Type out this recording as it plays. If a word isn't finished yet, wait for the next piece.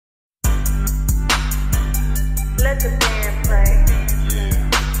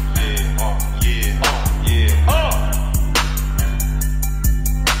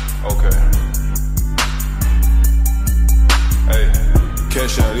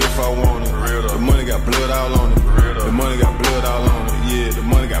Cash out if I want it. The money got blood all on it. The money got blood all on it. Yeah, the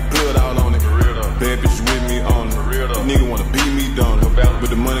money got blood all on it. Bad bitch with me on it. The nigga wanna beat me down it. But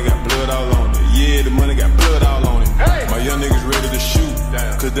the money got blood all on it. Yeah, the money got blood all on it. My young niggas ready to shoot,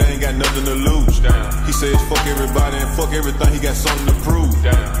 cause they ain't got nothing to lose. He says fuck everybody and fuck everything, he got something to prove.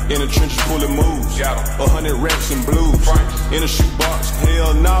 In the trenches pulling moves, 100 racks and blues. In a shoebox,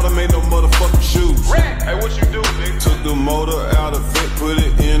 hell nah, them ain't no motherfucking shoes. Hey, what you do, nigga? Took the motor out of it, put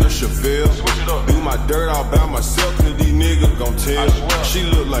it in a 𝗂𝗵𝗲𝗀. Switch it up. Do my dirt all by myself, cause these niggas gon' tell. She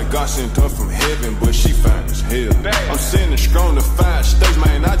look like God sent her from heaven, but she fine as hell. I'm sending strong to 5 states,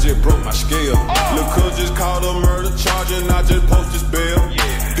 man, I just broke my scale. Lil' cuz just called a murder charge and I just posted his bail.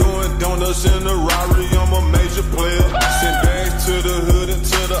 Doing donuts in the Rari, I'm a major player. Sent bags to the hood and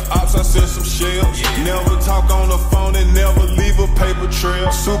to the ops, I sent some shells. Never talk on the phone and never leave a paper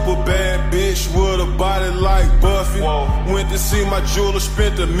trail. Super bad bitch with a body like Buffy. Went to see my jeweler,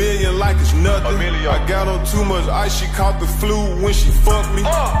 spent $1 million like it's nothing. I got on too much ice, she caught the flu when she fucked me.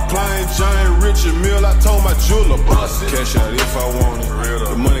 Plain Giant Richard Mill, I told my jeweler bust it. Cash out if I want it.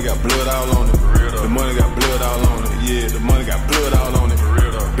 The money got blood all on it. The money got blood all on it. Yeah, the money got blood all on it.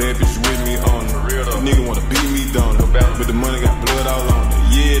 Bad bitch with me on it. The nigga wanna beat me down it. But the money got blood all on it.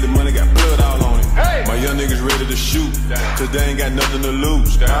 Yeah, the money got blood all on it. My young niggas ready to shoot, cause they ain't got nothing to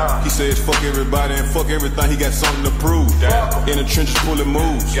lose. He says fuck everybody and fuck everything, he got something to prove. In the trenches pulling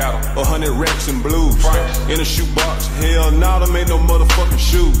moves, 100 racks and blues. In a shoebox, hell nah, them ain't no motherfucking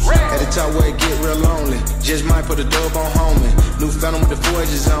shoes. At the top where it get real lonely, just might put a dub on homie. New phantom with the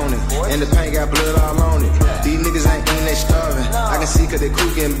forges on it, and the paint got blood all on it. These niggas ain't eating, they starving. I can see cause they crew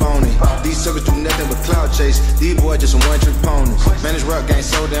getting bony. These suckers do nothing but cloud chase. These boys just some one-trick ponies. Man, this rap game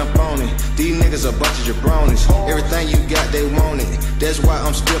so damn phony. These niggas a bunch of jabronis. Everything you got, they want it. That's why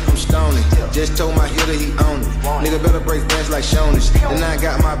I'm stiff, I'm stony. Just told my hitter he own it. Nigga better break fast like Shoney's. Then I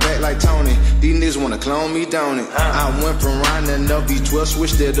got my back like Tony. These niggas wanna clone me, don't it? I went from riding up V12,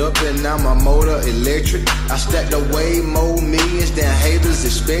 switched it up, and now my motor electric. I stacked away more millions than haters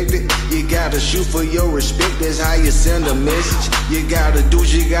expected. You gotta shoot for your respect, that's how you send a message. You gotta do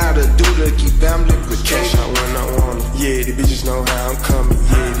what you gotta do to keep family protected. Cash out when I want it. Yeah, these bitches know how I'm coming.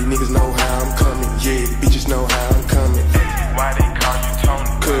 Yeah, these niggas know how I'm coming. Yeah, these bitches know how I'm coming. Why they call you Tony?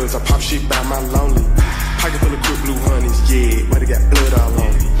 Cause I pop shit by my lonely. Pocket full of quick blue honeys. Yeah, but they got blood all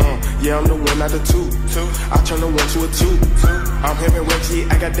on me. Yeah, I'm the one out of two. I turn the 1 to a 2. I'm having racks,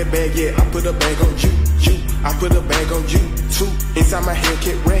 yeah, I got that bag, yeah. I put a bag on you. I put a bag on you too. Inside my head,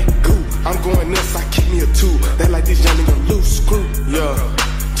 get red goo. I'm going nuts, I keep me a 2. They like this young nigga loose screw. Yeah.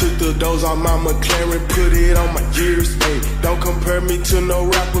 Took the doors on my McLaren, put it on my years, ayy. Don't compare me to no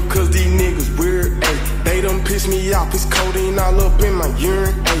rapper, cause these niggas weird, ayy. They done piss me off, it's codeine all up in my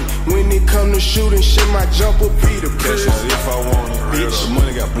urine, ayy. When it come to shooting shit, my jumper be the Cash out if I want it, bitch. The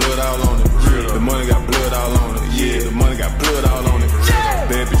money got blood all on it. The money got blood all on it. Yeah, the money got blood all on it.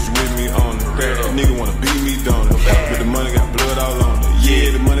 Bad bitch with me on it. The nigga wanna beat me down it. But the money got blood all on it.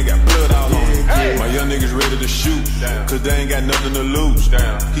 Yeah, the money got blood all on it. My young niggas ready to shoot, cause they ain't got nothing to lose.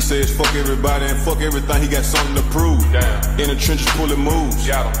 He says fuck everybody and fuck everything, he got something to prove. In the trenches pulling moves,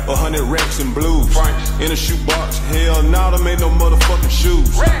 100 racks and blues. In a shoebox, hell nah, them ain't no motherfucking shoes.